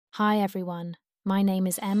Hi everyone, my name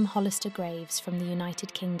is M. Hollister Graves from the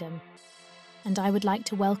United Kingdom, and I would like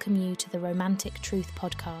to welcome you to the Romantic Truth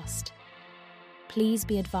podcast. Please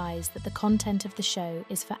be advised that the content of the show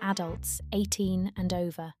is for adults 18 and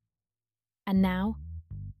over. And now,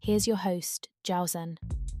 here's your host, Jiaozhen.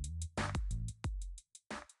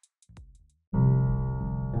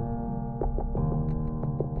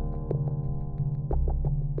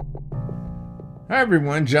 Hi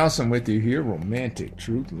everyone, Johnson with you here. Romantic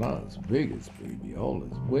Truth, Las Vegas, baby. All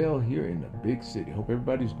is well here in the big city. Hope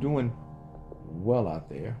everybody's doing well out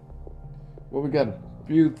there. Well, we got a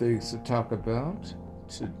few things to talk about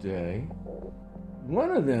today.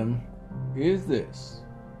 One of them is this.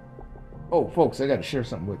 Oh, folks, I got to share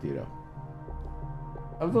something with you though.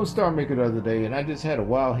 I was on Star Maker the other day and I just had a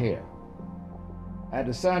wild hair. I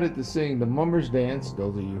decided to sing the Mummers Dance,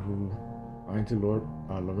 those of you who are into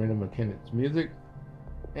Lorena McKennett's music.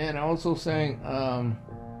 And I also sang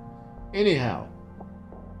Anyhow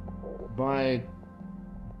by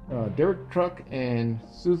Derek Truck and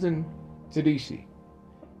Susan Tedeschi.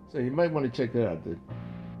 So you might want to check that out, the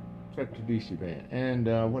Truck Tedeschi band.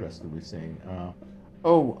 And what else did we sing?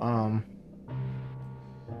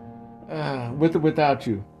 With or Without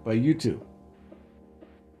You by U2.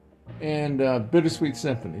 And Bittersweet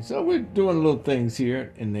Symphony. So we're doing little things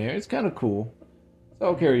here and there. It's kind of cool. It's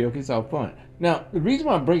all karaoke. It's all fun. Now, the reason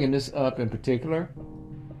why I'm bringing this up in particular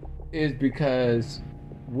is because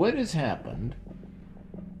what has happened,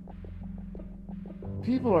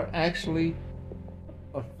 people are actually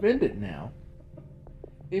offended now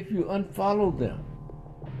if you unfollow them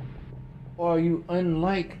or you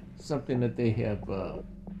unlike something that they have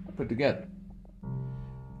put together.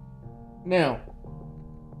 Now,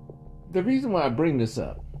 the reason why I bring this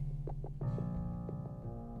up,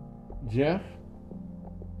 Jeff,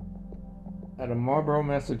 out of Marlborough,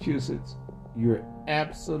 Massachusetts, you're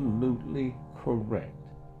absolutely correct.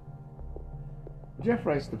 Jeff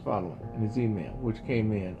writes the following in his email, which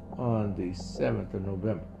came in on the 7th of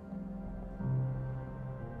November.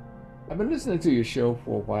 I've been listening to your show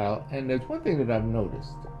for a while, and there's one thing that I've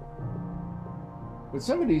noticed. With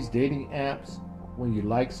some of these dating apps, when you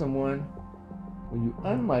like someone, when you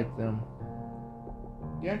unlike them,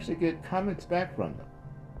 you actually get comments back from them.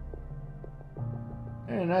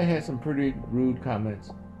 And I had some pretty rude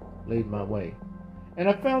comments laid my way. And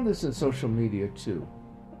I found this in social media too.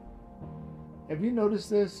 Have you noticed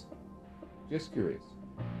this? Just curious.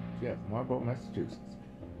 Jeff, Marlborough, Massachusetts.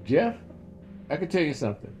 Jeff, I can tell you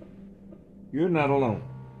something. You're not alone.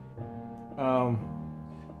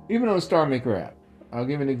 Even on the Star Maker app, I'll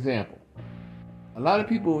give you an example. A lot of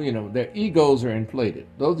people, their egos are inflated.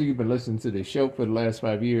 Those of you who've been listening to this show for the last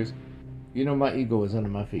 5 years, my ego is under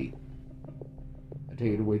my feet. I tell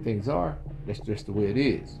you the way things are, that's just the way it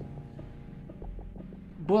is.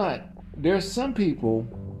 But there's some people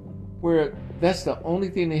where that's the only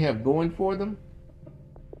thing they have going for them.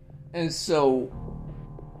 And so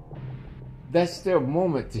that's their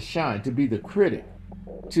moment to shine, to be the critic,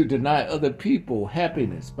 to deny other people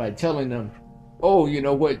happiness by telling them, oh, you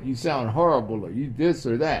know what, you sound horrible, or you this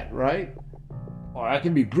or that, right? Or I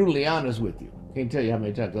can be brutally honest with you. Can't tell you how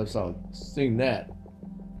many times I've seen that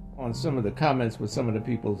on some of the comments with some of the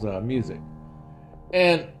people's music.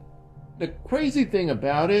 And the crazy thing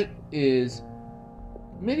about it is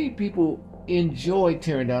many people enjoy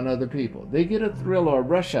tearing down other people. They get a thrill or a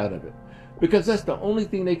rush out of it because that's the only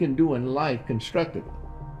thing they can do in life constructively.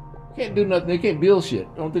 Can't do nothing. They can't build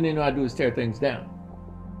shit. The only thing they know how to do is tear things down.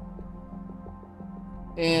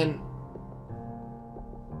 And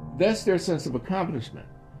that's their sense of accomplishment.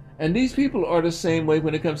 And these people are the same way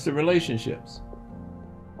when it comes to relationships.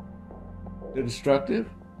 They're destructive.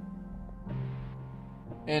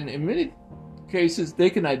 And in many cases, they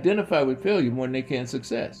can identify with failure more than they can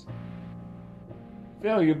success.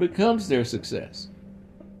 Failure becomes their success.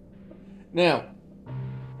 Now,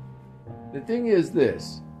 the thing is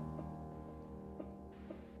this.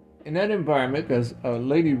 In that environment, because a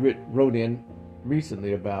lady wrote in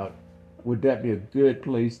recently about would that be a good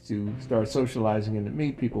place to start socializing and to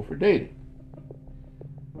meet people for dating.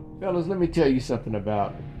 Fellas, let me tell you something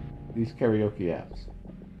about these karaoke apps.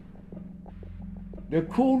 They're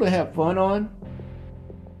cool to have fun on.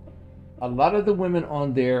 A lot of the women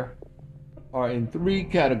on there are in 3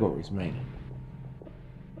 categories mainly.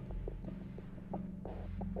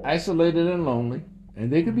 Isolated and lonely, and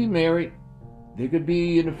they could be married, they could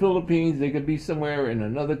be in the Philippines, they could be somewhere in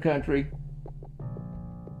another country.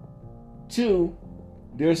 2,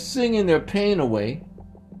 they're singing their pain away.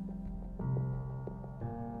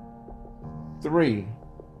 3,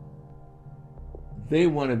 they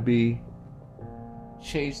want to be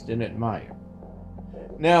chased and admired.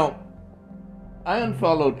 Now, I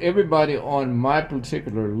unfollowed everybody on my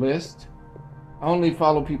particular list. I only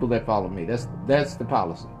follow people that follow me. That's the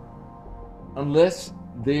policy. Unless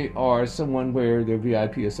they are someone where they're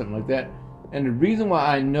VIP or something like that. And the reason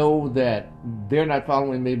why I know that they're not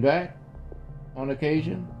following me back on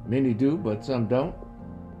occasion, many do, but some don't,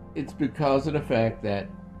 it's because of the fact that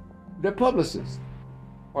their publicist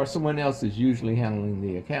or someone else is usually handling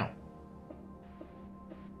the account.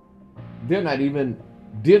 They're not even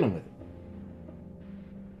dealing with it.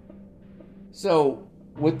 So,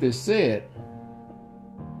 with this said,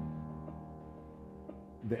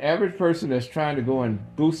 the average person that's trying to go and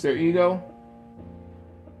boost their ego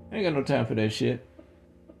ain't got no time for that shit.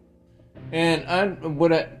 And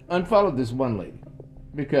I unfollowed this one lady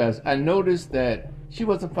because I noticed that she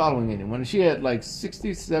wasn't following anyone. She had like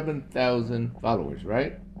 67,000 followers,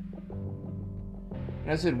 right?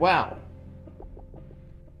 And I said, wow.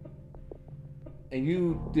 And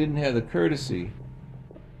you didn't have the courtesy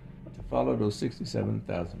to follow those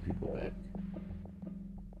 67,000 people back.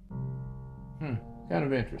 Kind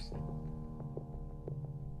of interesting.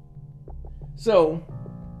 So,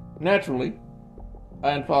 naturally,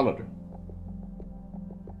 I unfollowed her.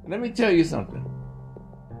 Let me tell you something.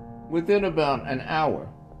 Within about an hour,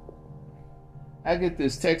 I get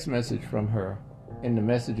this text message from her in the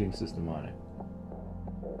messaging system on it.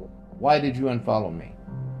 Why did you unfollow me?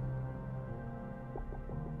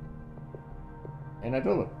 And I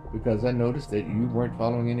told her, because I noticed that you weren't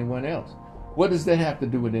following anyone else. What does that have to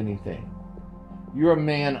do with anything? You're a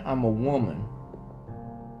man, I'm a woman.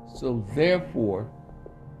 So therefore,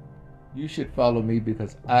 you should follow me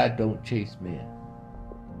because I don't chase men.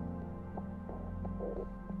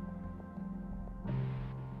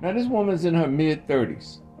 Now this woman's in her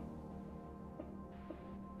mid-30s.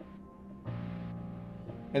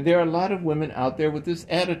 And there are a lot of women out there with this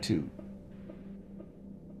attitude.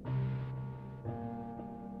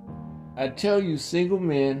 I tell you, single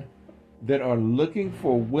men that are looking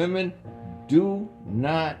for women, do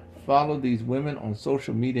not follow these women on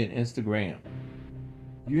social media and Instagram.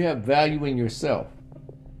 You have value in yourself.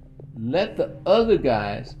 Let the other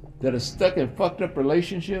guys that are stuck in fucked up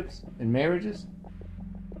relationships and marriages,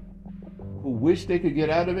 who wish they could get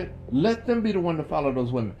out of it, let them be the one to follow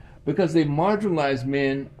those women. Because they marginalize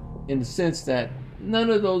men in the sense that none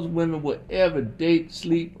of those women will ever date,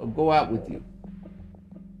 sleep, or go out with you.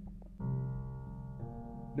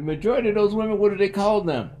 The majority of those women, what do they call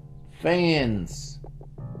them? Fans.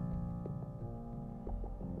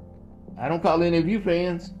 I don't call any of you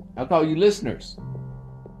fans. I call you listeners.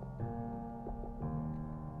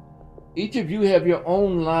 Each of you have your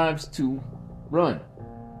own lives to run.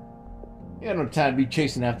 You have no time to be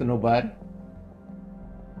chasing after nobody.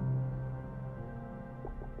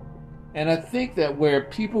 And I think that where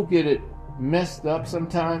people get it messed up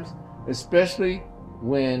sometimes, especially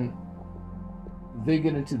when they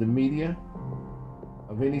get into the media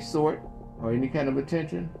of any sort or any kind of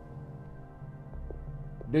attention,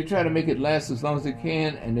 they try to make it last as long as they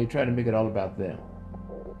can, and they try to make it all about them.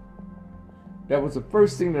 That was the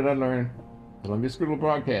first thing that I learned at Columbia School of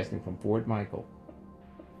Broadcasting from Fort Michael.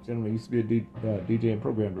 Gentleman used to be a DJ and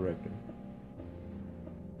program director.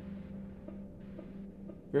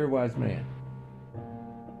 Very wise man.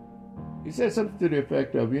 He said something to the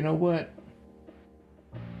effect of, you know what?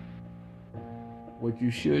 What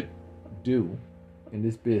you should do in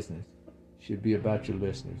this business should be about your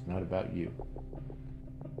listeners, not about you.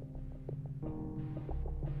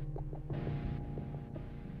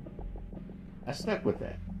 I stuck with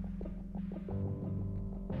that.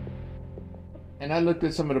 And I looked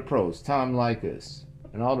at some of the pros, Tom Likas,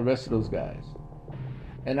 and all the rest of those guys.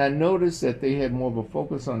 And I noticed that they had more of a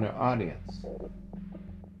focus on their audience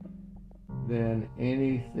than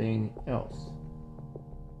anything else.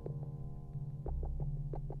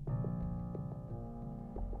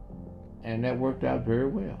 And that worked out very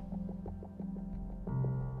well.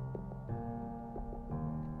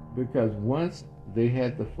 Because once they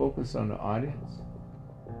had the focus on the audience,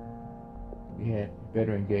 you had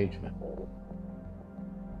better engagement.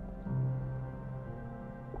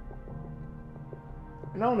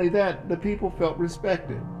 And not only that, the people felt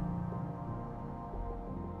respected.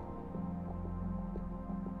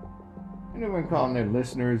 And they weren't calling their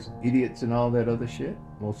listeners idiots and all that other shit.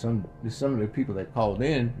 Well, some of the people that called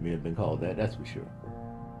in may have been called that, that's for sure.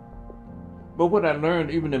 But what I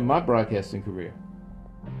learned even in my broadcasting career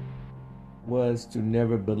was to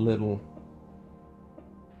never belittle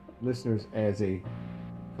listeners as a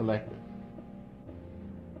collective.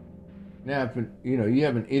 Now, if you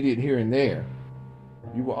have an idiot here and there,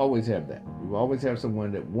 you will always have that. You will always have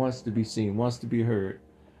someone that wants to be seen, wants to be heard.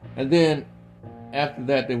 And then After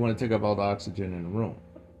that, they want to take up all the oxygen in the room.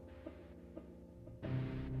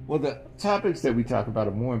 Well, the topics that we talk about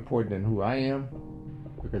are more important than who I am,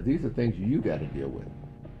 because these are things you got to deal with.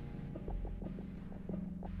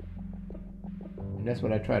 And that's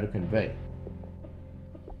what I try to convey.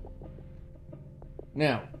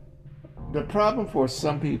 Now, the problem for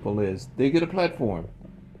some people is they get a platform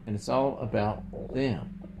and it's all about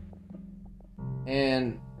them.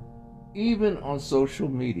 And even on social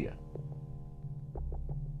media,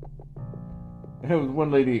 there was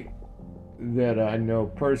one lady that I know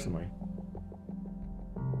personally,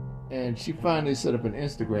 and she finally set up an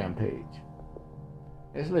Instagram page.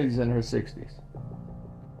 This lady's in her 60s.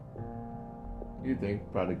 You think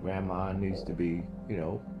probably grandma needs to be,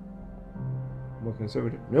 more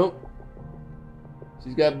conservative. Nope.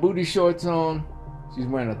 She's got booty shorts on. She's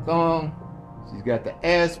wearing a thong. She's got the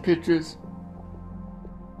ass pictures.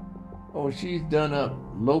 Oh, she's done up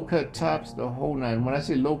low-cut tops, the whole nine. When I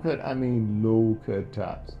say low-cut, I mean low-cut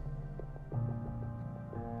tops.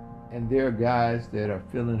 And there are guys that are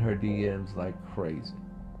filling her DMs like crazy.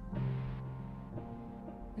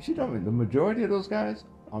 She told me the majority of those guys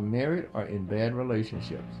are married or in bad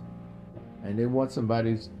relationships. And they want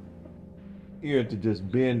somebody's ear to just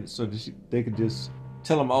bend so that they could just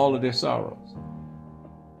tell them all of their sorrows.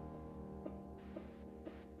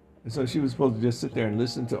 And so she was supposed to just sit there and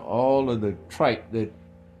listen to all of the tripe that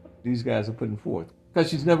these guys are putting forth. Because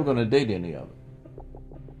she's never going to date any of them.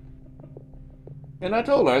 And I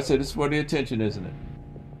told her, I said, it's for the attention, isn't it?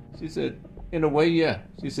 She said, in a way, yeah.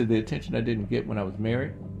 She said, the attention I didn't get when I was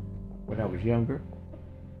married, when I was younger.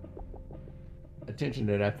 Attention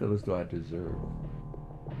that I feel as though I deserve.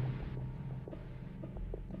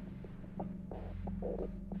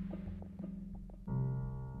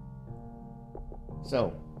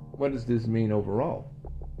 So, what does this mean overall?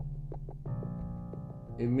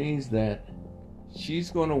 It means that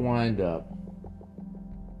she's going to wind up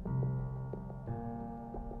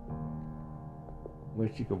where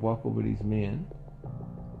she could walk over these men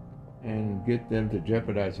and get them to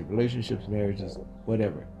jeopardize their relationships, marriages,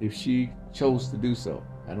 whatever. If she chose to do so.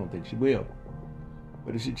 I don't think she will.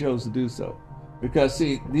 But if she chose to do so. Because,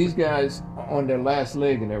 see, these guys are on their last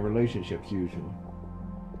leg in their relationships usually.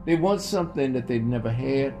 They want something that they've never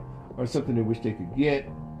had or something they wish they could get.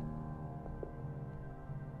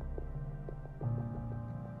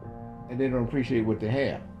 And they don't appreciate what they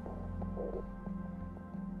have.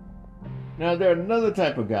 Now, there's another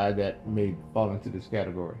type of guy that may fall into this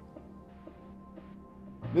category.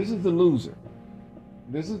 This is the loser.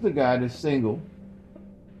 This is the guy that's single,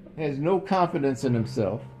 has no confidence in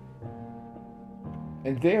himself,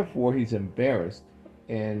 and therefore he's embarrassed.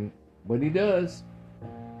 And what he does,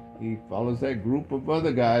 he follows that group of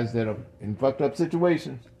other guys that are in fucked up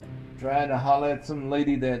situations, trying to holler at some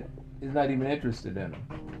lady that is not even interested in him.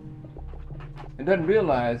 And doesn't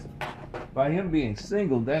realize by him being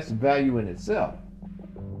single, that's value in itself.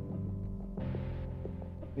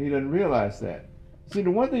 He doesn't realize that. See, the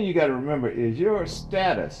one thing you got to remember is your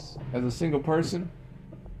status as a single person,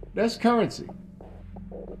 that's currency.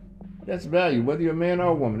 That's value, whether you're a man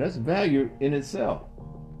or a woman. That's value in itself.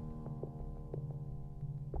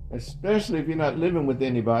 Especially if you're not living with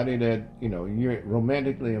anybody that, you're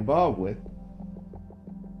romantically involved with.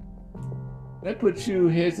 That puts you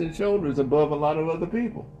heads and shoulders above a lot of other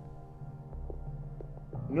people.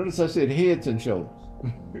 Notice I said heads and shoulders.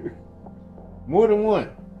 More than one.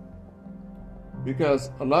 Because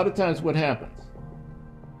a lot of times what happens,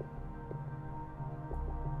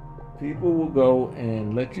 people will go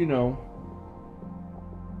and let you know,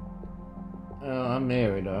 oh, I'm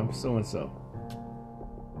married, or I'm so-and-so.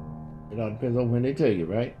 It all depends on when they tell you,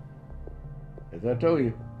 right? As I told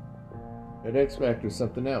you, that X Factor is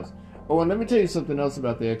something else. Oh, and let me tell you something else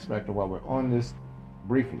about the X Factor while we're on this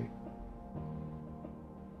briefly.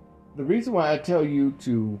 The reason why I tell you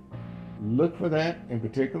to look for that in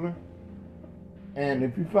particular, and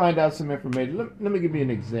if you find out some information, let me give you an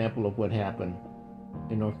example of what happened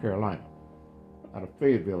in North Carolina, out of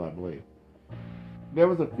Fayetteville, I believe. There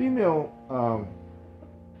was a female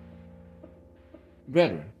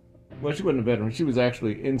veteran. Well, she wasn't a veteran. She was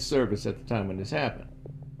actually in service at the time when this happened.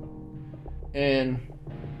 And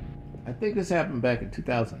I think this happened back in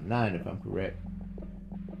 2009, if I'm correct.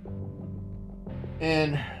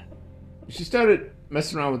 And she started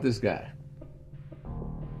messing around with this guy.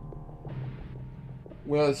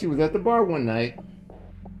 Well, she was at the bar one night,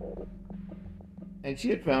 and she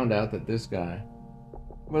had found out that this guy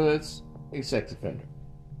was a sex offender.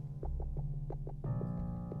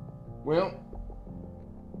 Well,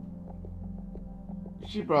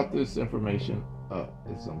 she brought this information up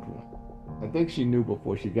at some point. I think she knew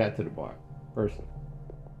before she got to the bar. person.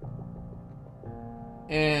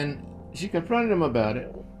 And she confronted him about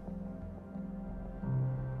it.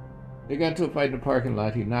 They got into a fight in the parking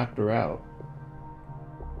lot. He knocked her out.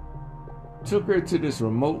 Took her to this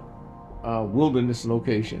remote wilderness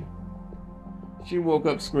location. She woke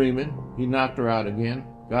up screaming. He knocked her out again.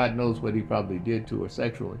 God knows what he probably did to her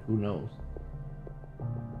sexually. Who knows?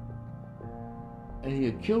 And he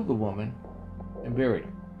had killed the woman and buried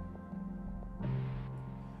her.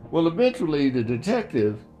 Well, eventually the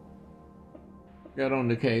detective got on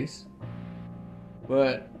the case,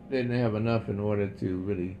 but they didn't have enough in order to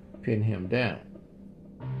really pin him down.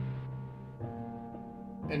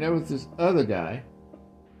 And there was this other guy.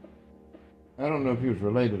 I don't know if he was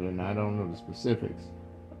related or not. I don't know the specifics.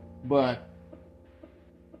 But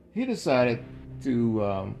he decided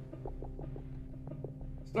to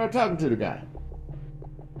start talking to the guy.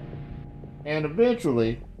 And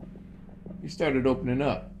eventually, he started opening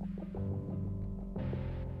up.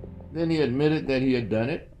 Then he admitted that he had done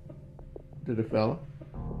it to the fella.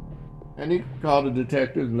 And he called the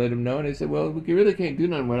detectives and let him know. And they said, well, we really can't do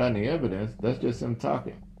nothing without any evidence. That's just him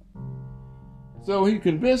talking. So he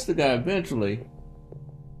convinced the guy eventually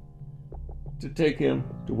to take him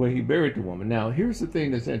to where he buried the woman. Now, here's the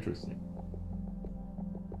thing that's interesting.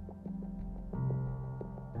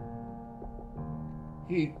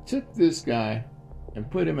 He took this guy and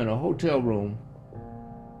put him in a hotel room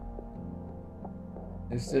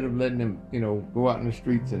instead of letting him, go out in the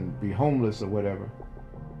streets and be homeless or whatever.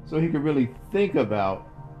 So he could really think about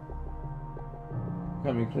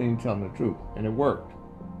coming clean, telling the truth. And it worked.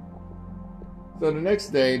 So the next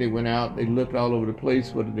day they went out, they looked all over the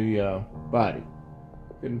place for the body.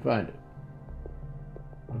 Couldn't find it.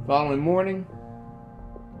 The following morning,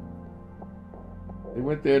 they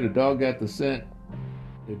went there, the dog got the scent,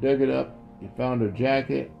 they dug it up, he found her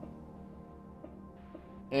jacket,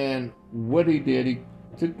 and what he did, he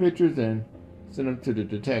took pictures and sent them to the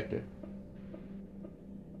detective.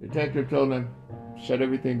 The detective told him, shut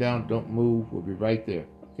everything down, don't move, we'll be right there.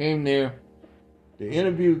 Came there, they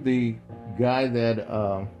interviewed the guy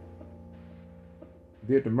that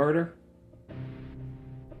did the murder,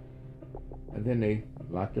 and then they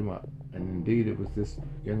locked him up. And indeed, it was this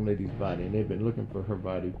young lady's body, and they've been looking for her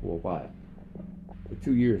body for a while. For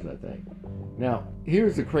 2 years, I think. Now,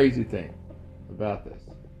 here's the crazy thing about this.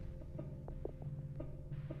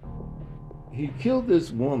 He killed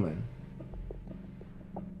this woman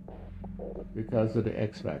because of the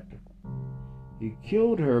X factor. He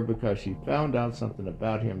killed her because she found out something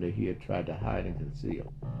about him that he had tried to hide and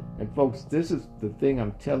conceal. And folks, this is the thing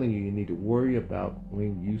I'm telling you need to worry about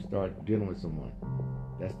when you start dealing with someone.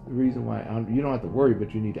 That's the reason why you don't have to worry,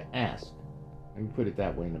 but you need to ask. Let me put it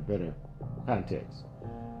that way in a better context.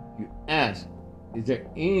 You ask, is there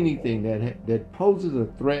anything that poses a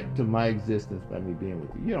threat to my existence by me being with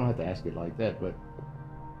you? You don't have to ask it like that, but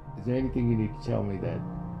is there anything you need to tell me that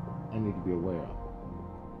I need to be aware of?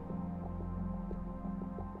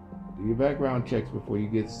 Do your background checks before you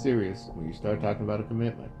get serious when you start talking about a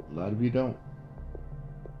commitment. A lot of you don't.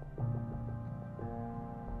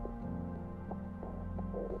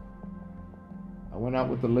 I went out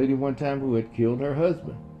with a lady one time who had killed her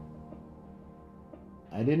husband.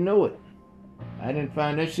 I didn't know it. I didn't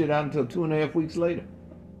find that shit out until 2.5 weeks later.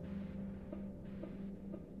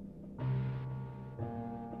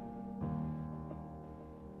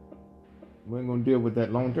 We ain't gonna deal with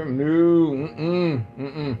that long term.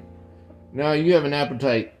 No, Now you have an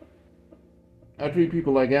appetite. I treat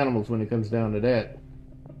people like animals when it comes down to that.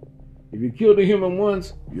 If you kill the human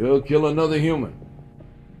once, you'll kill another human.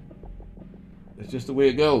 That's just the way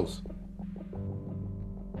it goes.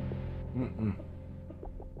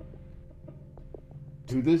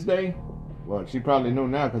 To this day, well, she probably know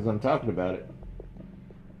now because I'm talking about it.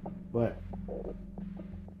 But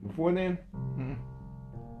before then,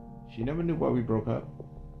 she never knew why we broke up.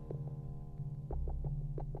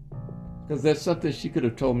 Because that's something she could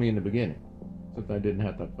have told me in the beginning. Something I didn't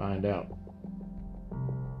have to find out.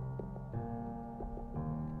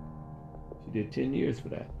 She did 10 years for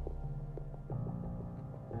that.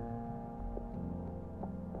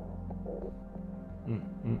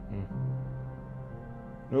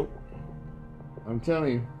 Nope. I'm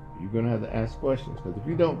telling you, you're going to have to ask questions. Because if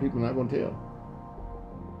you don't, people are not going to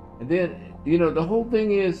tell. And then, the whole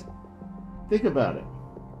thing is, think about it.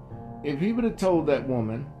 If he would have told that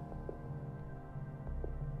woman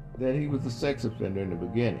that he was a sex offender in the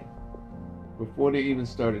beginning, before they even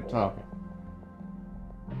started talking,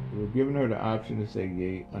 they were giving her the option to say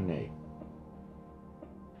yay or nay.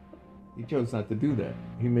 He chose not to do that.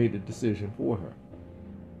 He made the decision for her.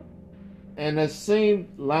 And that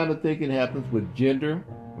same line of thinking happens with gender.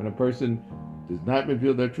 When a person does not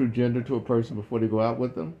reveal their true gender to a person before they go out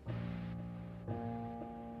with them.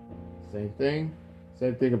 Same thing.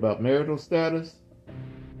 Same thing about marital status.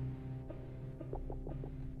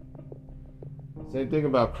 Same thing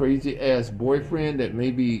about crazy ass boyfriend that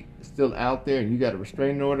may be still out there and you got a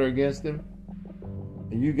restraining order against him.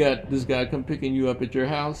 And you got this guy come picking you up at your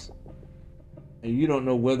house. And you don't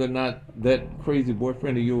know whether or not that crazy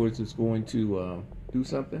boyfriend of yours is going to do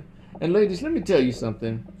something. And ladies, let me tell you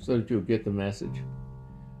something so that you'll get the message.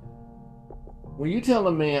 When you tell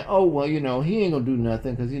a man, oh, well, he ain't going to do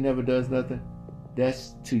nothing because he never does nothing,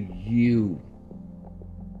 that's to you.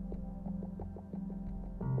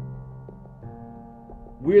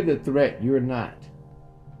 We're the threat, you're not.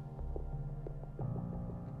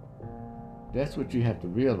 That's what you have to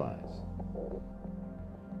realize.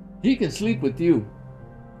 He can sleep with you.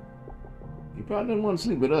 He probably doesn't want to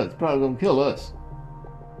sleep with us. He's probably going to kill us.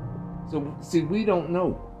 So, see, we don't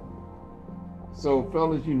know. So,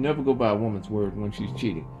 fellas, you never go by a woman's word when she's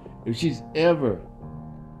cheating. If she's ever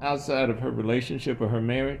outside of her relationship or her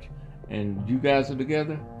marriage and you guys are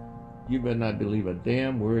together, you better not believe a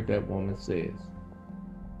damn word that woman says.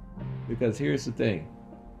 Because here's the thing.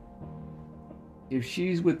 If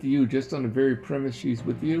she's with you just on the very premise she's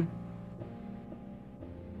with you,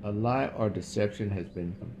 a lie or deception has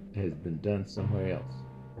been done somewhere else.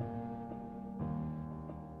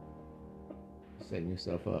 Setting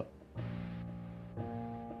yourself up.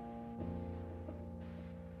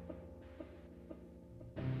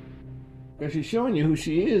 Because she's showing you who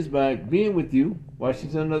she is by being with you while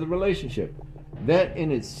she's in another relationship. That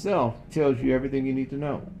in itself tells you everything you need to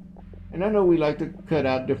know. And I know we like to cut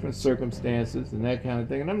out different circumstances and that kind of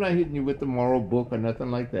thing. And I'm not hitting you with the moral book or nothing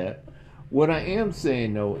like that. What I am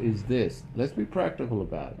saying, though, is this. Let's be practical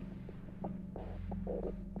about it.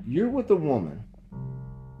 You're with a woman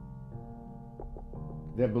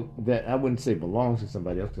that I wouldn't say belongs to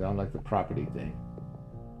somebody else because I don't like the property thing.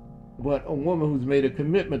 But a woman who's made a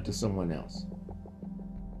commitment to someone else.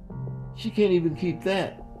 She can't even keep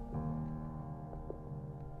that.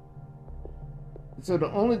 So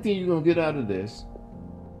the only thing you're going to get out of this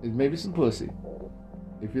is maybe some pussy.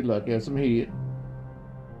 If you're lucky, have some head.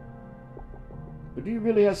 But do you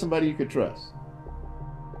really have somebody you could trust?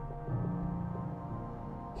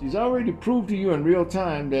 She's already proved to you in real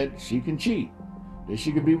time that she can cheat. That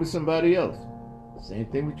she could be with somebody else. Same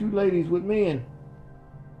thing with you ladies with men.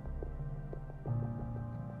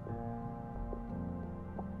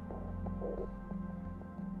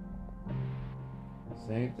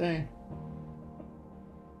 Same thing.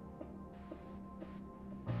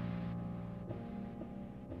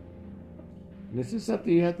 This is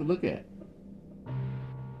something you have to look at.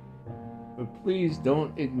 But please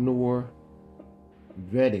don't ignore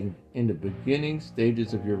vetting in the beginning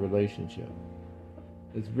stages of your relationship.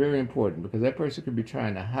 It's very important because that person could be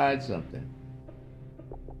trying to hide something.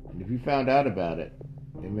 And if you found out about it,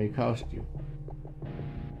 it may cost you.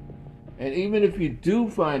 And even if you do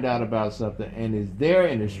find out about something and it's there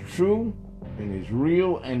and it's true and it's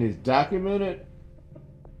real and it's documented,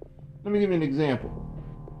 let me give you an example.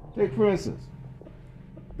 Take, for instance,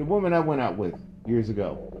 the woman I went out with years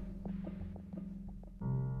ago.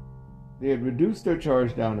 They had reduced their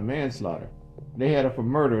charge down to manslaughter. They had her for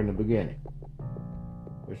murder in the beginning.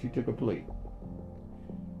 But she took a plea.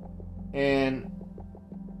 And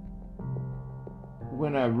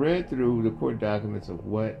when I read through the court documents of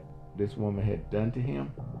what this woman had done to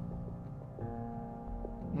him,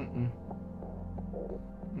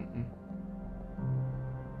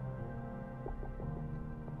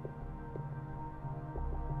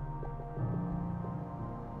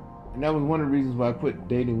 And that was one of the reasons why I quit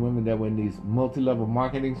dating women that were in these multi-level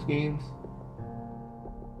marketing schemes.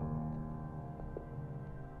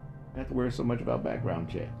 I have to worry so much about background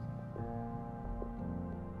checks.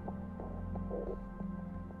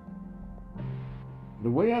 The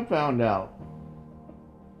way I found out,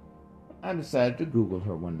 I decided to Google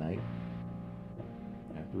her one night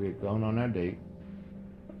after we had gone on our date.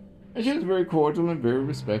 And she was very cordial and very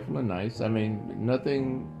respectful and nice. I mean,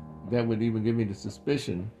 nothing that would even give me the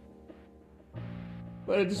suspicion.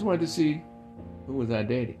 But I just wanted to see who was I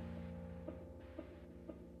dating.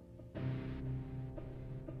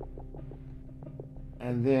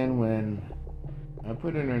 And then when I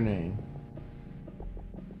put in her name,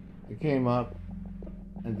 it came up,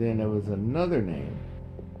 and then there was another name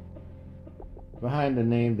behind the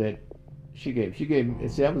name that she gave.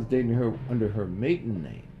 See, I was dating her under her maiden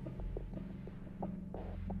name.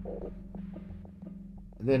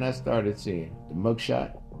 And then I started seeing the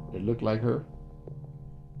mugshot that looked like her.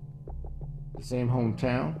 The same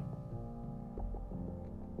hometown.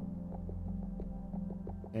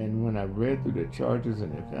 And when I read through the charges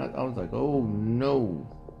and everything, I was like, oh no.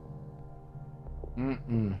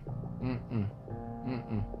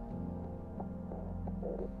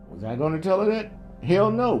 Was I going to tell her that? Hell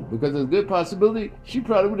no, because there's a good possibility she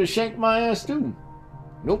probably would have shanked my ass too.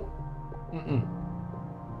 Nope.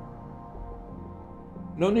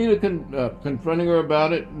 No need of confronting her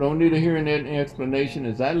about it. No need of hearing that explanation.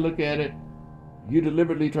 As I look at it, you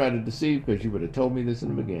deliberately tried to deceive because you would have told me this in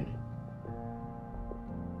the beginning.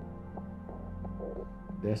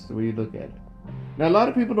 That's the way you look at it. Now, a lot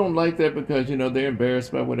of people don't like that because, they're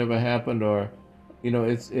embarrassed by whatever happened, or,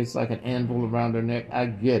 it's like an anvil around their neck. I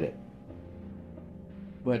get it.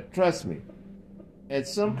 But trust me, at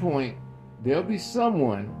some point, there'll be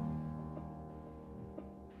someone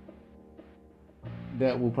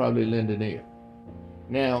that will probably lend an ear.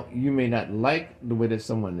 Now, you may not like the way that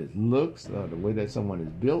someone looks or the way that someone is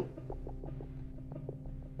built.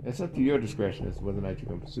 That's up to your discretion as to whether or not you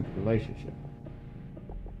can pursue the relationship.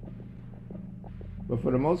 But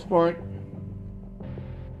for the most part,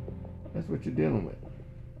 that's what you're dealing with.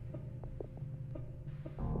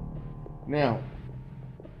 Now,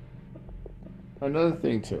 another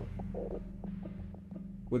thing too,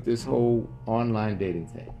 with this whole online dating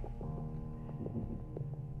thing.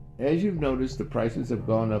 As you've noticed, the prices have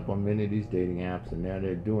gone up on many of these dating apps, and now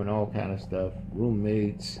they're doing all kind of stuff,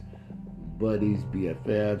 roommates, buddies,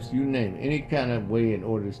 BFFs, you name it, any kind of way in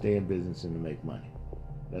order to stay in business and to make money.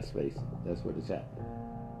 Let's face it, that's what is happening.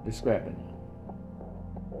 They're scrapping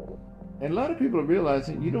now. And a lot of people are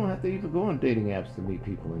realizing you don't have to even go on dating apps to meet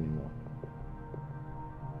people anymore.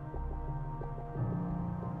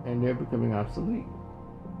 And they're becoming obsolete.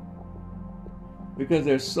 Because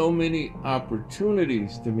there's so many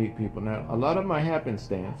opportunities to meet people. Now, a lot of them are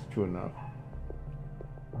happenstance, true enough.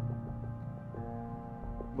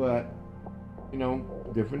 But,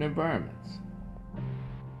 different environments.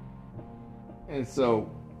 And so,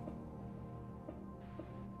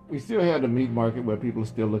 we still have the meat market where people are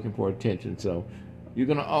still looking for attention. So, you're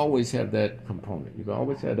going to always have that component. You're going to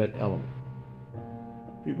always have that element.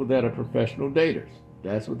 People that are professional daters.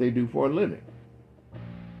 That's what they do for a living.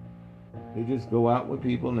 They just go out with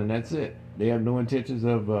people and that's it. They have no intentions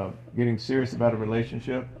of getting serious about a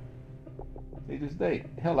relationship. They just date.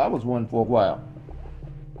 Hell, I was one for a while.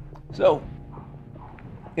 So,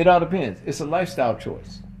 it all depends. It's a lifestyle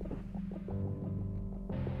choice.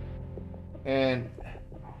 And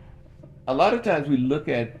a lot of times we look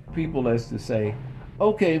at people as to say,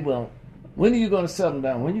 okay, well, when are you going to settle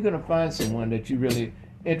down? When are you going to find someone that you're really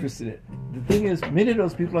interested in? The thing is, many of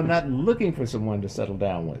those people are not looking for someone to settle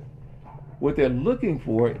down with. What they're looking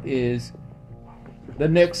for is the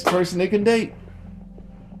next person they can date.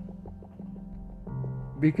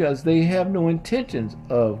 Because they have no intentions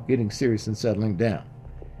of getting serious and settling down.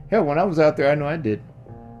 Hell, when I was out there, I know I did.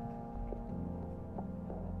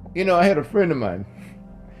 I had a friend of mine.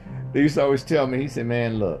 They used to always tell me, he said,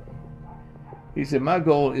 man, look. He said, my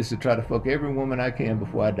goal is to try to fuck every woman I can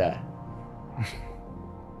before I die.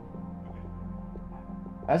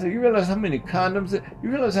 I said, you realize how many condoms, you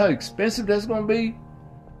realize how expensive that's going to be?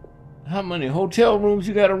 How many hotel rooms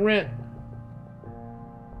you got to rent?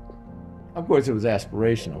 Of course, it was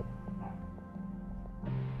aspirational.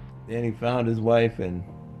 Then he found his wife and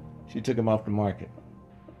she took him off the market.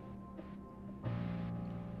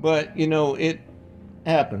 But, it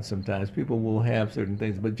happens sometimes. People will have certain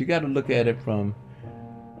things, but you got to look at it from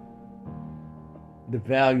the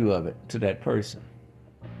value of it to that person.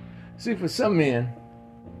 See, for some men,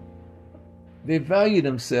 they value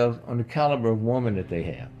themselves on the caliber of woman that they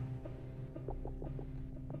have.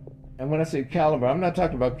 And when I say caliber, I'm not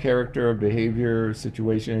talking about character or behavior or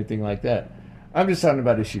situation or anything like that. I'm just talking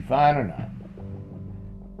about is she fine or not.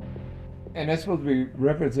 And that's supposed to be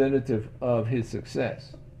representative of his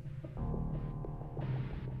success.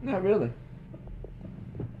 Not really.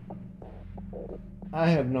 I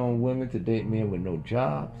have known women to date men with no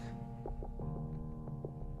jobs.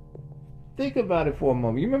 Think about it for a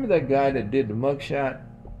moment. You remember that guy that did the mugshot,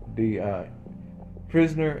 the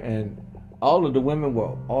prisoner, and all of the women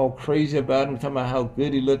were all crazy about him, talking about how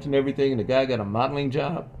good he looked and everything, and the guy got a modeling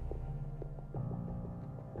job?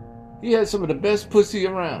 He had some of the best pussy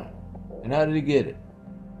around. And how did he get it?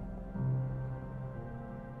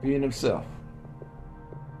 Being himself.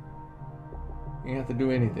 He didn't have to do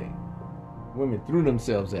anything. Women threw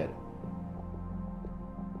themselves at it.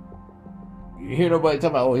 You hear nobody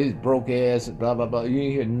talking about, oh, his broke ass and blah, blah, blah. You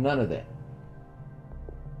ain't hear none of that.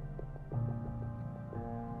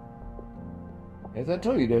 As I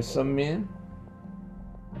told you, there's some men,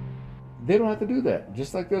 they don't have to do that.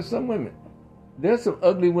 Just like there's some women. There's some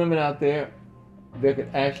ugly women out there that could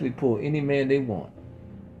actually pull any man they want.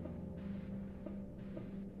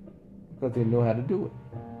 because they know how to do it.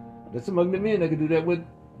 There's some ugly men that can do that with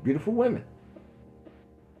beautiful women.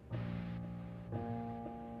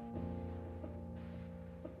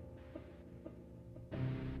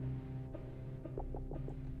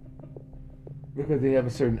 Because they have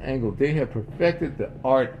a certain angle. They have perfected the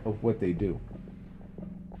art of what they do.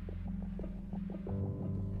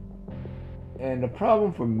 And the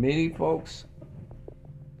problem for many folks,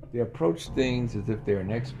 they approach things as if they're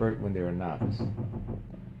an expert when they're a novice.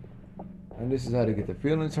 And this is how they get their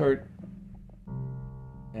feelings hurt.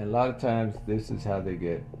 And a lot of times, this is how they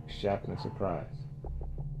get shocked and surprised.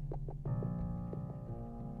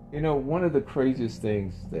 You know, one of the craziest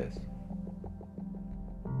things is this.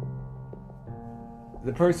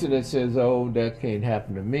 The person that says, oh, that can't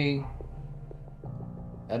happen to me.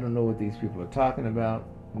 I don't know what these people are talking about.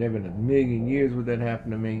 Never in a million years would that happen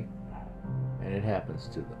to me. And it happens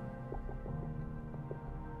to them.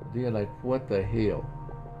 They're like, what the hell?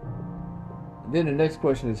 And then the next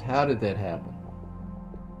question is, how did that happen?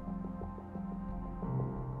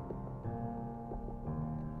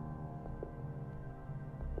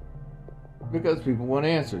 Because people want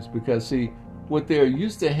answers. Because, see, what they're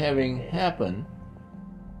used to having happen,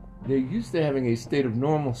 they're used to having a state of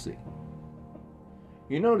normalcy.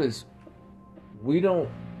 You notice, we don't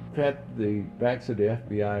pat the backs of the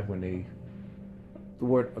FBI when they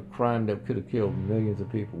thwart a crime that could have killed millions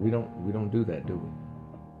of people. We don't do that, do we?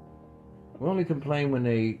 We only complain when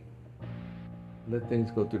they let things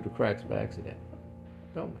go through the cracks by accident,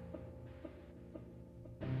 don't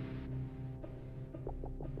we?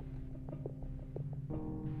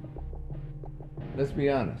 Let's be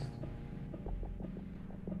honest.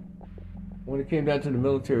 When it came down to the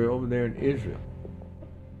military over there in Israel,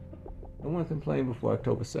 no one complained before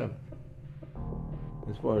October 7th,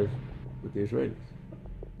 as far as with the Israelis,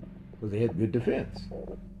 because they had good defense.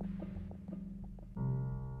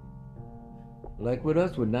 Like with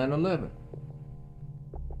us with 9/11.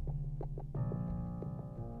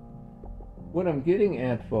 What I'm getting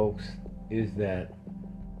at, folks, is that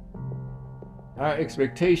our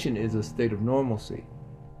expectation is a state of normalcy.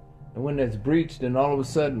 And when that's breached, then all of a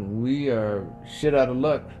sudden we are shit out of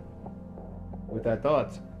luck with our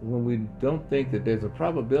thoughts when we don't think that there's a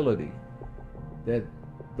probability that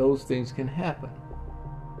those things can happen.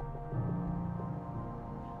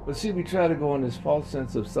 But see, we try to go on this false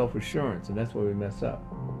sense of self-assurance, and that's where we mess up.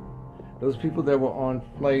 Those people that were on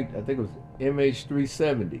flight, I think it was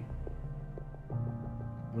MH370,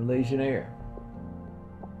 Malaysian Air,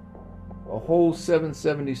 a whole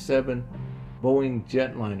 777 Boeing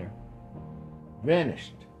jetliner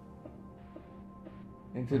vanished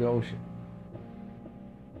into the ocean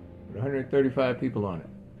with 135 people on it.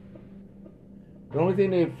 The only thing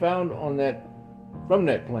they have found on that, from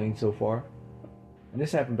that plane so far, and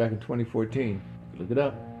this happened back in 2014, look it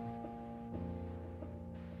up,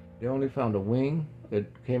 they only found a wing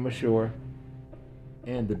that came ashore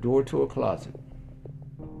and the door to a closet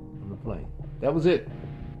on the plane. That was it.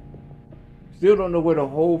 Still don't know where the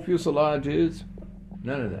whole fuselage is.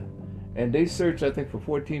 None of that. And they searched, I think, for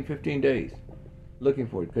 14, 15 days looking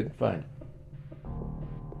for it. Couldn't find it.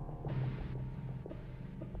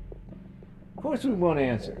 Of course we want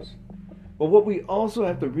answers. But what we also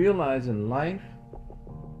have to realize in life,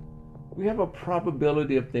 we have a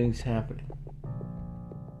probability of things happening.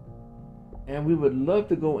 And we would love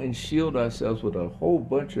to go and shield ourselves with a whole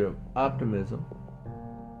bunch of optimism.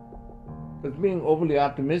 Because being overly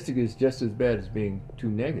optimistic is just as bad as being too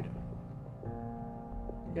negative.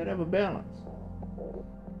 You gotta have a balance.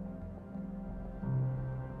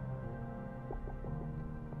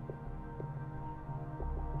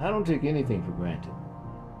 I don't take anything for granted.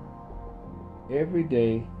 Every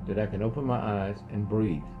day that I can open my eyes and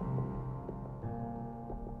breathe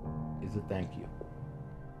is a thank you.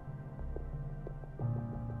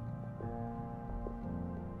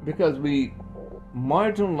 Because we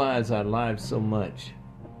marginalize our lives so much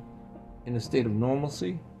in a state of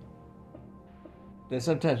normalcy that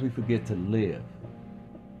sometimes we forget to live.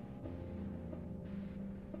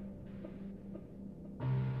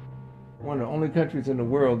 One of the only countries in the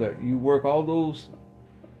world that you work all those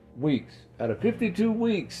weeks, out of 52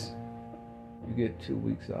 weeks, you get 2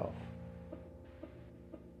 weeks off.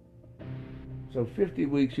 So 50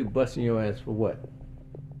 weeks you're busting your ass for what?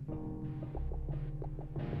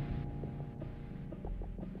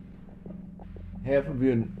 Half of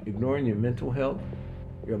you ignoring your mental health,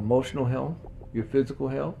 your emotional health, your physical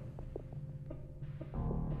health.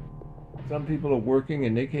 Some people are working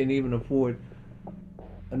and they can't even afford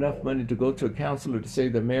enough money to go to a counselor to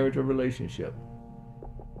save their marriage or relationship.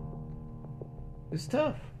 It's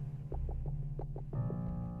tough.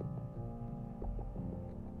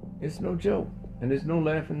 It's no joke, and it's no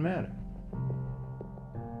laughing matter.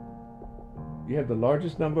 You have the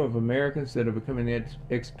largest number of Americans that are becoming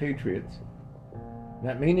expatriates,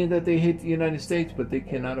 not meaning that they hate the United States, but they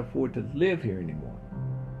cannot afford to live here anymore.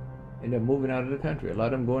 And they're moving out of the country. A lot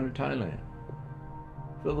of them going to Thailand,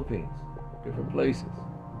 Philippines, different places,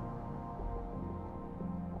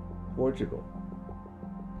 Portugal.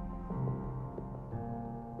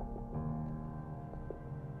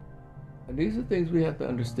 And these are things we have to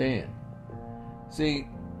understand. See,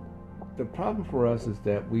 the problem for us is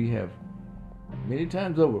that we have many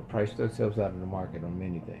times over priced ourselves out of the market on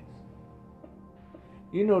many things.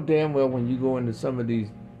 You know damn well when you go into some of these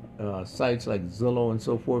sites like Zillow and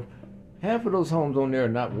so forth, half of those homes on there are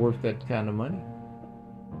not worth that kind of money.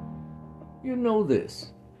 You know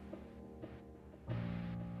this.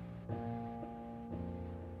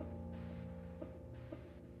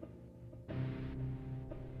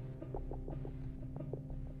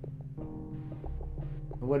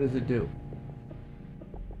 What does it do?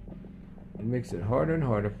 It makes it harder and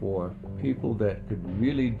harder for people that could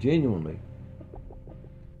really genuinely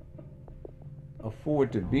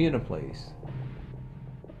afford to be in a place.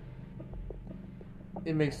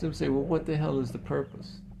 It makes them say, well, what the hell is the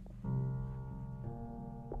purpose?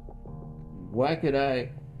 Why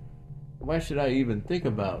should I even think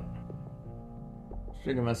about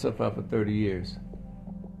stringing myself out for 30 years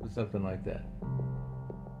or something like that?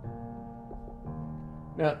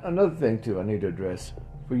 Now, another thing too I need to address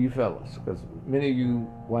for you fellas, because many of you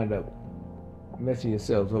wind up messing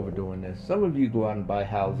yourselves over doing this. Some of you go out and buy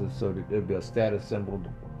houses so that there'll be a status symbol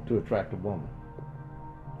to attract a woman.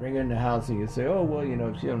 Bring her in the house and you say, oh, well, you know,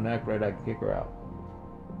 if she don't act right, I can kick her out.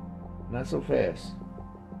 Not so fast.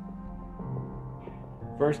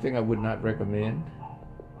 First thing I would not recommend,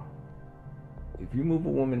 if you move a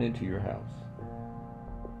woman into your house,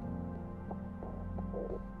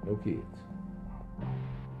 no kids,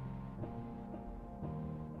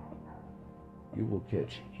 you will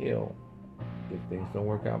catch hell if things don't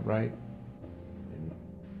work out right and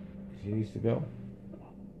she needs to go.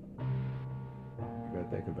 You gotta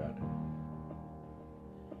think about it.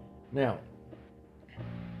 Now,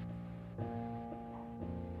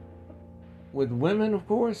 with women, of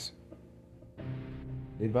course,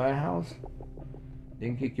 they buy a house, they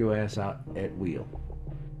can kick your ass out at will.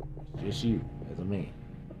 It's just you as a man.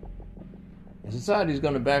 And society's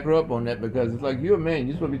going to back her up on that because it's like, you're a man,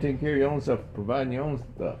 you're supposed to be taking care of your own stuff, providing your own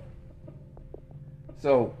stuff.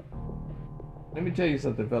 So, let me tell you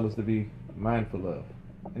something, fellas, to be mindful of,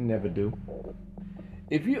 and never do.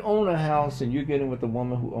 If you own a house and you're getting with a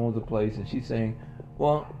woman who owns a place and she's saying,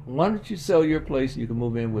 well, why don't you sell your place and you can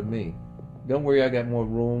move in with me? Don't worry, I got more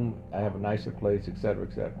room, I have a nicer place, etc.,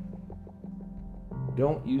 etc.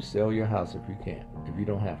 Don't you sell your house if you can't, if you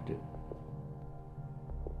don't have to.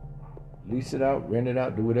 Lease it out, rent it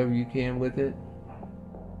out, do whatever you can with it.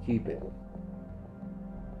 Keep it.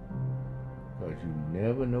 Because you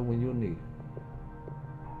never know when you'll need it.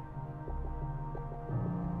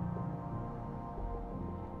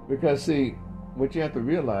 Because, see, what you have to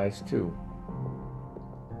realize, too,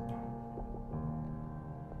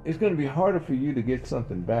 it's going to be harder for you to get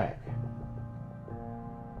something back.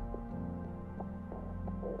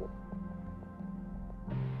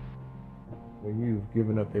 When you've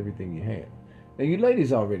given up everything you had. Now, you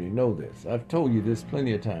ladies already know this. I've told you this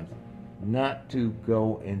plenty of times. Not to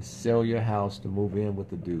go and sell your house to move in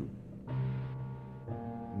with a dude.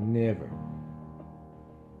 Never.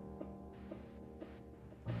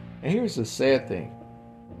 And here's the sad thing.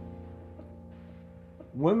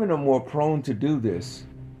 Women are more prone to do this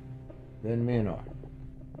than men are.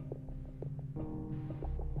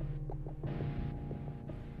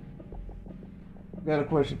 I've got a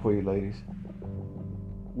question for you, ladies.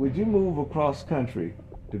 Would you move across country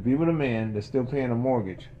to be with a man that's still paying a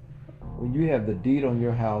mortgage when you have the deed on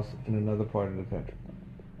your house in another part of the country?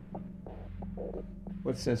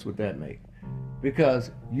 What sense would that make?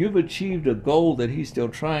 Because you've achieved a goal that he's still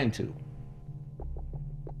trying to.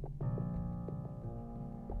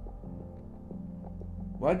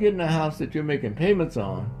 Why get in a house that you're making payments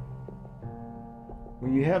on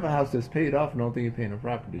when you have a house that's paid off and don't think you're paying the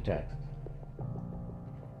property taxes?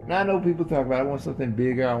 Now, I know people talk about, I want something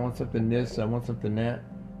bigger, I want something this, I want something that.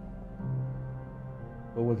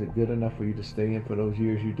 But was it good enough for you to stay in for those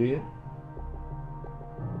years you did?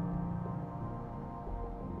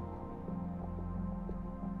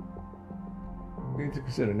 Things to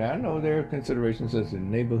consider. Now, I know there are considerations such as the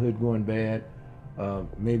neighborhood going bad,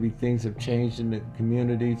 maybe things have changed in the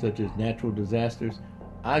community, such as natural disasters.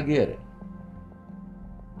 I get it.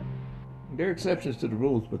 There are exceptions to the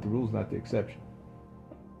rules, but the rule's not the exception.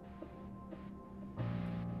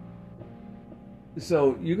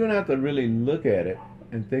 So you're going to have to really look at it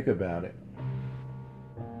and think about it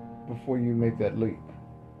before you make that leap.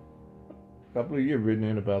 A couple of years written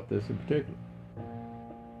in about this in particular.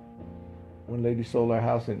 One lady sold her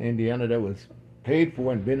house in Indiana that was paid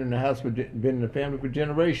for and been in the family for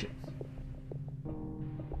generations,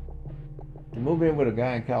 to move in with a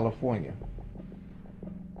guy in California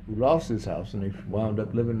who lost his house, and they wound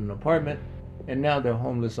up living in an apartment, and now they're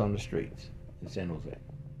homeless on the streets in San Jose.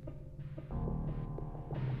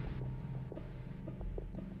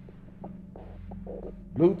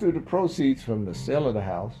 Blew through the proceeds from the sale of the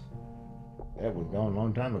house. That was gone a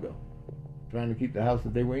long time ago. Trying to keep the house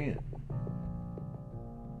that they were in.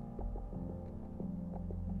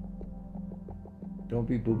 Don't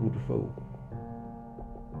be boo-boo the fool.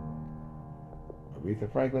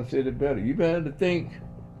 Aretha Franklin said it better. You better think.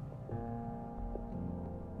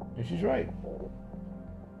 And she's right.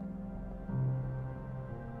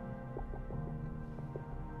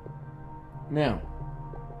 Now,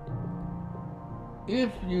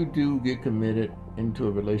 if you do get committed into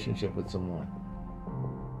a relationship with someone,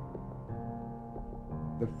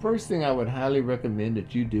 the first thing I would highly recommend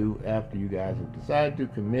that you do after you guys have decided to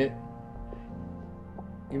commit,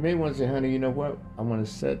 you may want to say, honey, you know what? I want to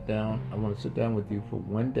sit down with you for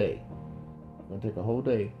one day. I'm going to take a whole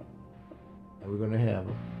day, and we're going to have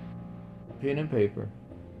a pen and paper,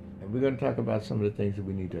 and we're going to talk about some of the things that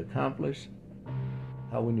we need to accomplish,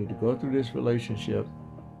 how we need to go through this relationship,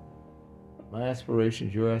 my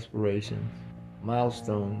aspirations, your aspirations,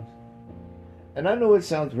 milestones. And I know it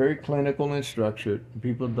sounds very clinical and structured.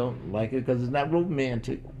 People don't like it because it's not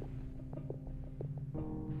romantic.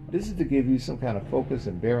 This is to give you some kind of focus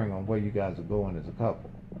and bearing on where you guys are going as a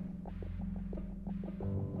couple.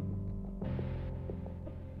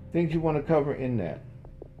 Things you want to cover in that.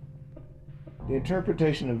 The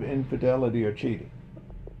interpretation of infidelity or cheating.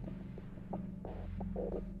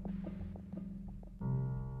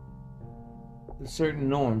 Certain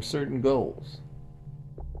norms, certain goals.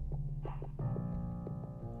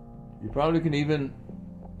 You probably can even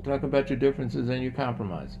talk about your differences and your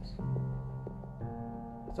compromises.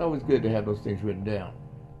 It's always good to have those things written down.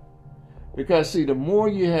 Because, see, the more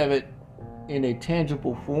you have it in a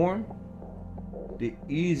tangible form, the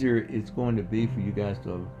easier it's going to be for you guys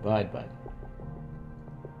to abide by it.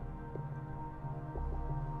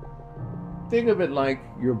 Think of it like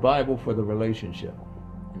your Bible for the relationship,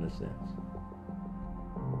 in a sense.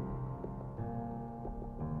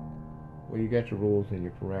 Well, you got your rules and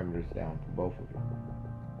your parameters down for both of you.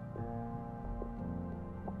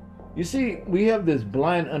 You see, we have this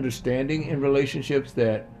blind understanding in relationships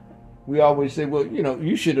that we always say, well, you know,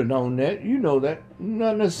 you should have known that. You know that.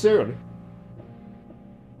 Not necessarily.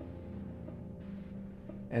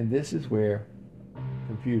 And this is where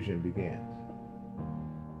confusion begins.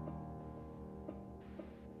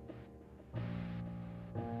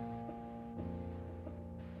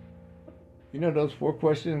 You know those 4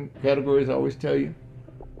 question categories I always tell you?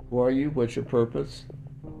 Who are you? What's your purpose?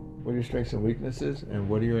 What are your strengths and weaknesses? And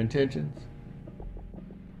what are your intentions?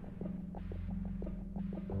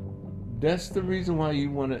 That's the reason why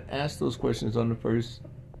you want to ask those questions on the first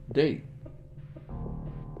date.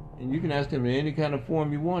 And you can ask them in any kind of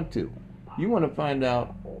form you want to. You want to find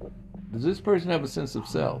out, does this person have a sense of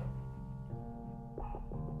self?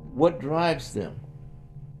 What drives them?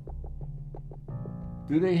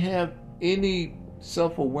 Do they have any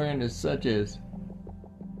self-awareness, such as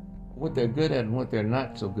what they're good at and what they're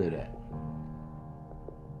not so good at?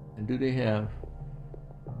 And do they have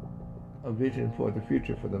a vision for the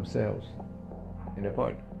future for themselves and their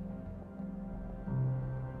partner?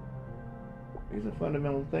 These are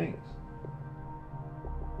fundamental things.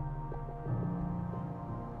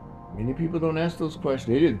 Many people don't ask those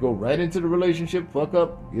questions. They just go right into the relationship, fuck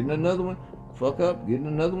up, getting another one, fuck up, getting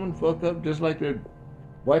another one, fuck up, just like they're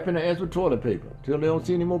wiping their ass with toilet paper till they don't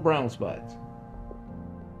see any more brown spots.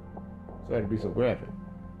 Sorry to be so graphic.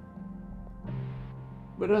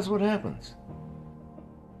 But that's what happens.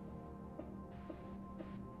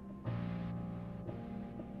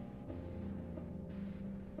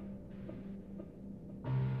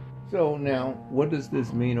 So now, what does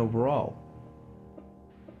this mean overall?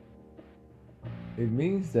 It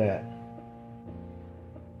means that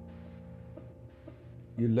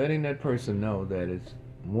you're letting that person know that it's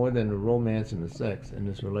more than the romance and the sex in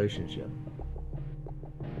this relationship.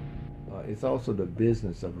 It's also the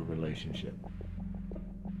business of a relationship.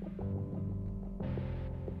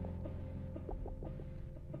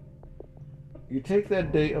 You take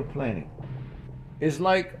that day of planning. It's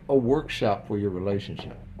like a workshop for your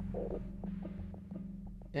relationship.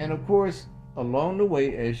 And of course, along the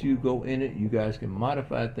way, as you go in it, you guys can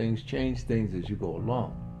modify things, change things as you go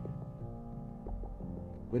along.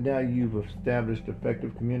 But now you've established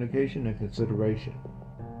effective communication and consideration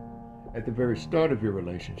at the very start of your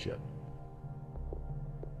relationship.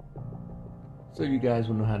 So you guys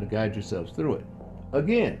will know how to guide yourselves through it.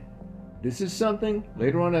 Again, this is something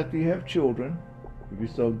later on after you have children, if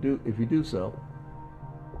you do so,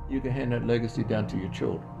 you can hand that legacy down to your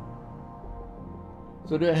children.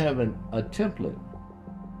 So they're having a template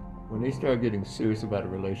when they start getting serious about a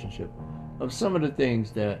relationship of some of the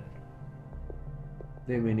things that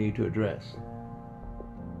they may need to address.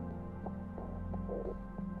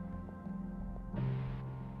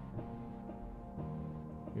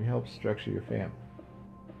 It helps structure your family.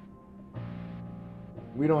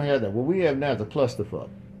 We don't have that. What we have now is a clusterfuck.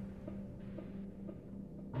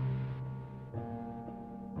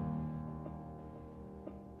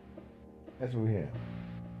 That's what we have.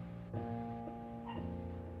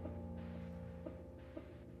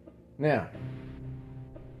 Now,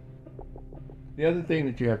 the other thing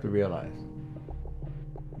that you have to realize,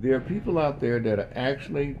 there are people out there that are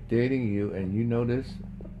actually dating you, and you know this,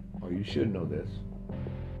 or you should know this,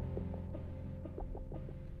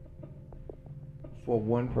 for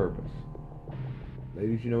one purpose.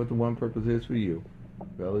 Ladies, you know what the one purpose is for you.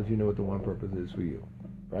 Fellas, you know what the one purpose is for you,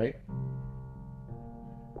 right?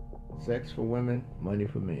 Sex for women, money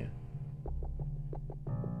for men.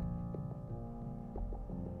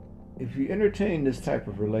 If you entertain this type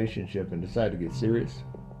of relationship and decide to get serious,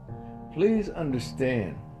 please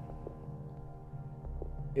understand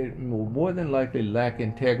it will more than likely lack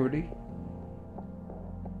integrity.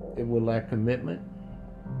 It will lack commitment.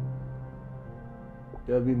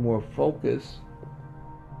 There'll be more focus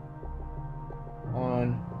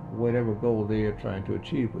on whatever goal they are trying to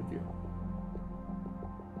achieve with you.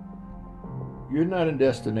 You're not a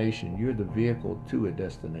destination, you're the vehicle to a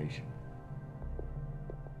destination.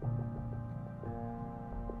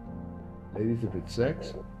 Ladies, if it's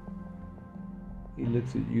sex, he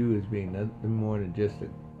looks at you as being nothing more than just a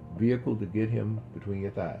vehicle to get him between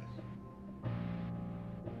your thighs.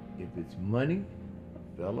 If it's money,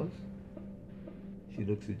 fellas, she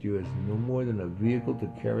looks at you as no more than a vehicle to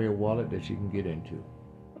carry a wallet that she can get into.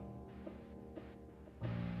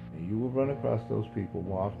 And you will run across those people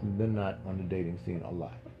more often than not on the dating scene a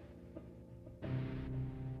lot.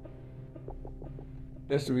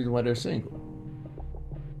 That's the reason why they're single.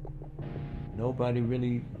 Nobody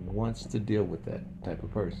really wants to deal with that type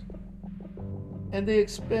of person. And they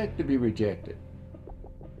expect to be rejected.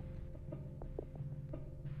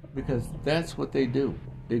 Because that's what they do.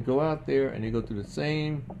 They go out there and they go through the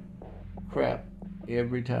same crap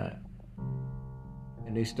every time.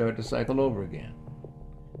 And they start the cycle over again.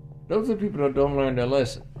 Those are people that don't learn their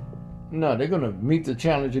lesson. No, they're going to meet the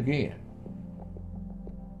challenge again.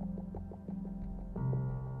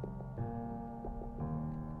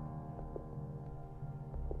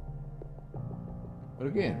 But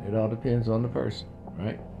again, it all depends on the person,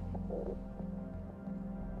 right?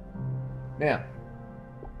 Now,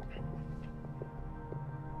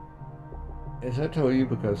 as I told you,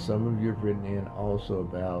 because some of you have written in also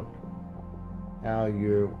about how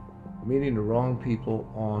you're meeting the wrong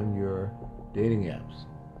people on your dating apps.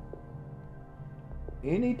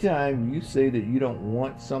 Anytime you say that you don't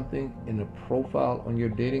want something in the profile on your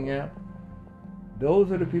dating app,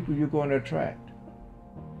 those are the people you're going to attract.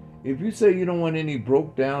 If you say you don't want any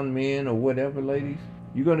broke down men or whatever, ladies,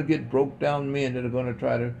 you're going to get broke down men that are going to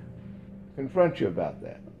try to confront you about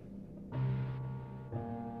that.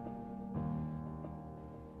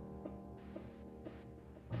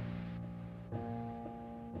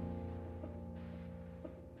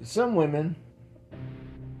 Some women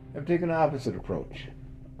have taken the opposite approach.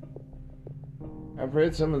 I've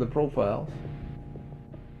read some of the profiles,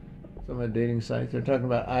 some of the dating sites. They're talking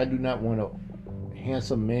about, I do not want a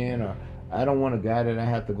handsome man, or I don't want a guy that I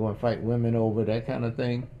have to go and fight women over, that kind of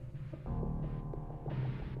thing.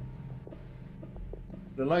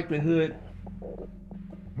 The likelihood,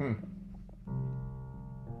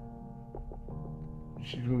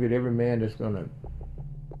 she's going to get every man that's going to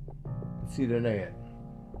see that ad.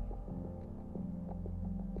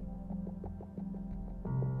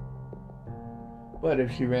 But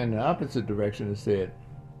if she ran the opposite direction and said,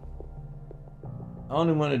 I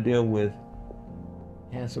only want to deal with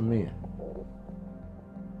handsome men,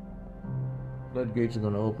 floodgates are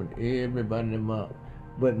going to open everybody them up.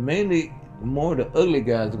 But mainly, more the ugly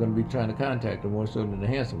guys are going to be trying to contact her more so than the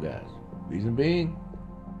handsome guys. Reason being,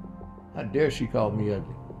 how dare she call me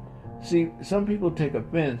ugly? See, some people take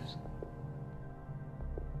offense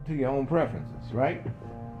to your own preferences, right?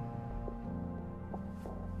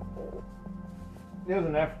 there was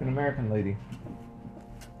an African American lady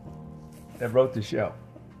that wrote the show.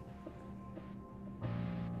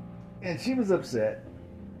 And she was upset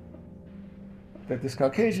that this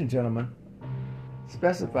Caucasian gentleman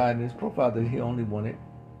specified in his profile that he only wanted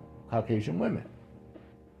Caucasian women.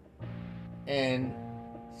 And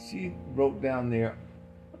she wrote down there,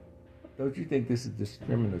 "Don't you think this is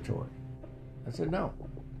discriminatory?" I said, "No."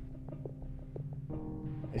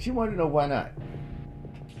 And she wanted to know why not.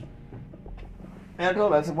 And I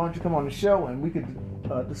told her, I said, "Why don't you come on the show and we could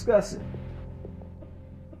discuss it?"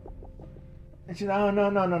 And she said, "Oh, no,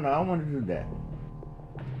 I don't want to do that."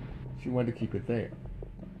 She wanted to keep it there.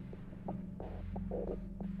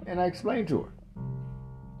 And I explained to her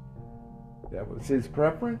that was his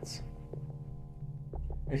preference.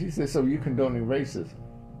 And she said, "So you condoning racism?"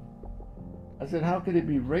 I said, "How could it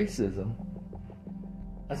be racism?"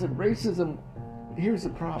 I said, "Racism, here's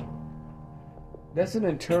the problem. That's an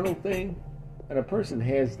internal thing, and a person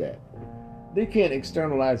has that. They can't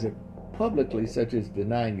externalize it publicly, such as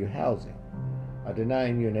denying you housing, or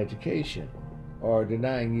denying you an education, or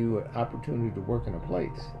denying you an opportunity to work in a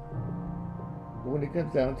place. But when it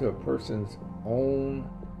comes down to a person's own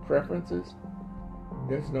preferences,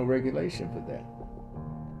 there's no regulation for that."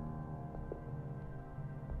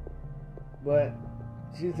 But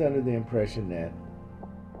she's under the impression that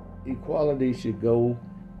equality should go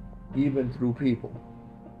even through people,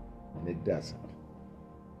 and it doesn't.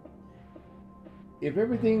 If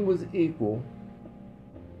everything was equal,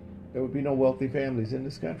 there would be no wealthy families in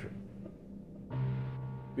this country,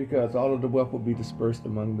 because all of the wealth would be dispersed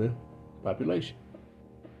among the population.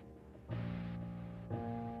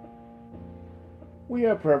 We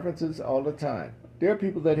have preferences all the time. There are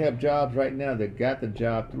people that have jobs right now that got the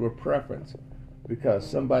job through a preference because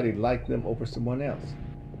somebody liked them over someone else.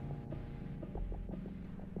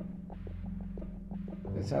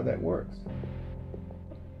 That's how that works.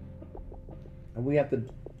 And we have to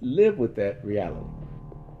live with that reality.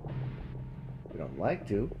 We don't like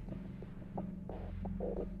to.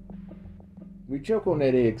 We choke on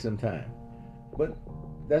that egg sometime. But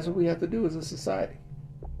that's what we have to do as a society.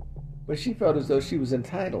 But she felt as though she was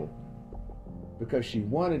entitled because she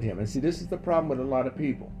wanted him. And see, this is the problem with a lot of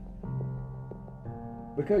people.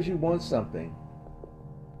 Because you want something,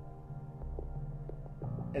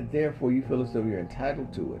 and therefore you feel as though you're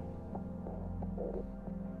entitled to it,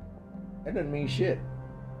 that doesn't mean shit.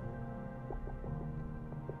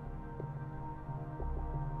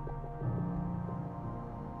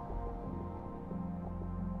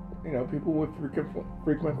 You know, people with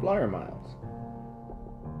frequent flyer miles.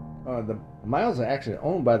 The miles are actually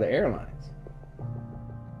owned by the airlines.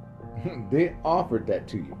 They offered that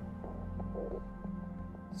to you.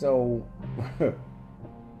 So,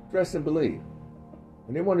 trust and believe.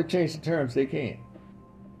 When they want to change the terms, they can.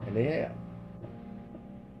 And they have.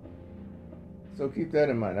 So keep that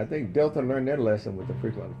in mind. I think Delta learned their lesson with the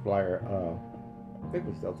frequent flyer. I think it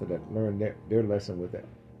was Delta that learned their lesson with that.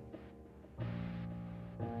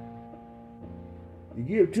 You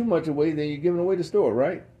give too much away, then you're giving away the store,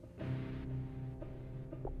 right?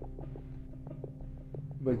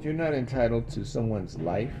 But you're not entitled to someone's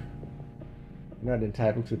life. You're not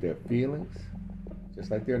entitled to their feelings, just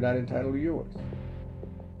like they're not entitled to yours.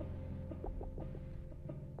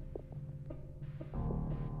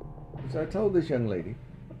 So I told this young lady,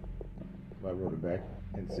 I wrote her back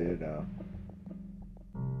and said,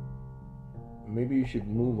 maybe you should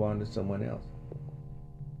move on to someone else.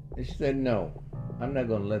 And she said, "No, I'm not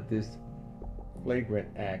going to let this flagrant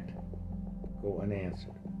act go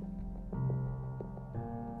unanswered."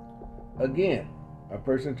 Again, a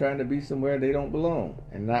person trying to be somewhere they don't belong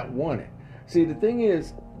and not want it. See, the thing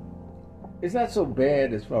is, it's not so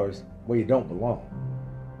bad as far as where you don't belong.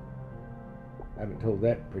 I've been told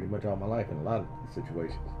that pretty much all my life in a lot of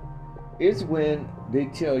situations. It's when they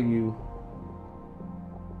tell you,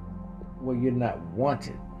 well, you're not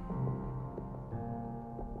wanted.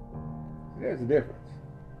 There's a difference.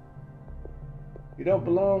 You don't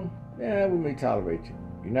belong? Yeah, we may tolerate you.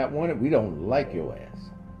 You're not wanted? We don't like your ass.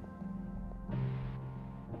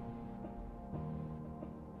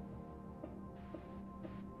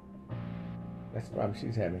 That's the problem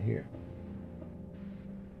she's having here.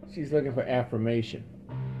 She's looking for affirmation.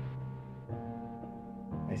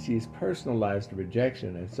 And she's personalized the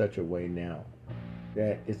rejection in such a way now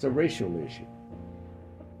that it's a racial issue.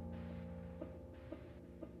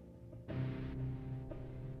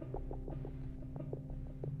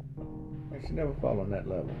 It should never fall on that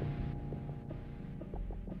level.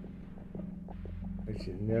 It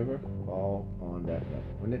should never fall on that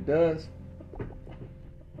level. When it does,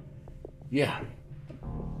 yeah,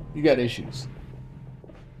 you got issues.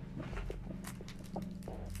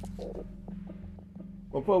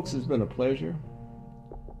 Well, folks, it's been a pleasure.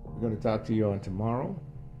 We're going to talk to you on tomorrow.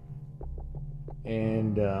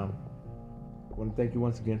 And I want to thank you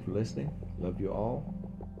once again for listening. Love you all.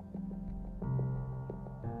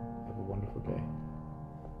 Have a wonderful day.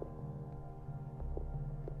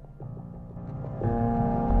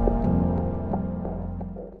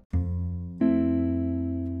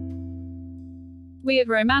 We at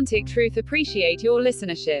Romantic Truth appreciate your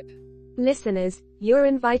listenership. Listeners, you're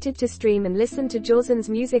invited to stream and listen to Jawson's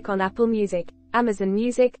music on Apple Music, Amazon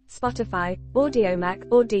Music, Spotify, Audiomack,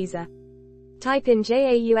 or Deezer. Type in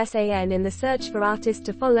JAUSAN in the search for artist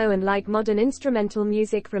to follow and like modern instrumental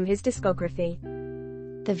music from his discography.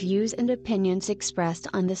 The views and opinions expressed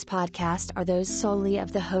on this podcast are those solely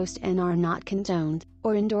of the host and are not condoned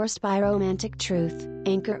or endorsed by Romantic Truth,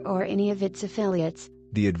 Anchor, or any of its affiliates.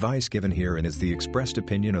 The advice given herein is the expressed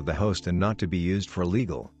opinion of the host and not to be used for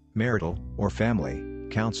legal, marital, or family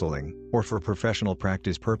counseling, or for professional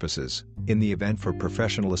practice purposes. In the event for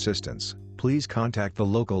professional assistance, please contact the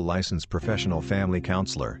local licensed professional family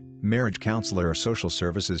counselor, marriage counselor, or social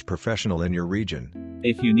services professional in your region.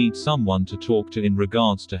 If you need someone to talk to in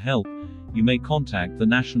regards to help, you may contact the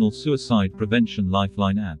National Suicide Prevention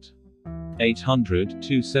Lifeline at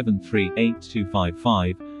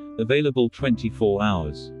 800-273-8255, available 24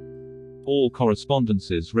 hours. All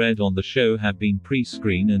correspondences read on the show have been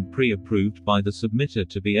pre-screened and pre-approved by the submitter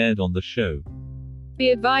to be aired on the show.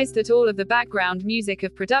 Be advised that all of the background music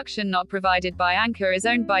of production not provided by Anchor is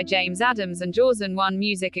owned by James Adams and Jawson One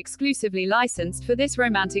Music, exclusively licensed for this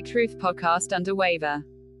Romantic Truth podcast under waiver.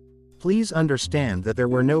 Please understand that there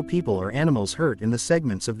were no people or animals hurt in the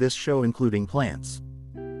segments of this show, including plants.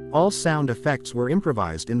 All sound effects were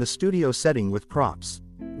improvised in the studio setting with props.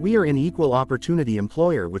 We are an equal opportunity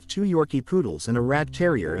employer with 2 Yorkie poodles and a rat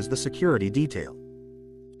terrier as the security detail.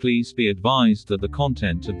 Please be advised that the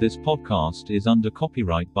content of this podcast is under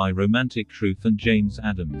copyright by Romantic Truth and James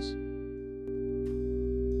Adams.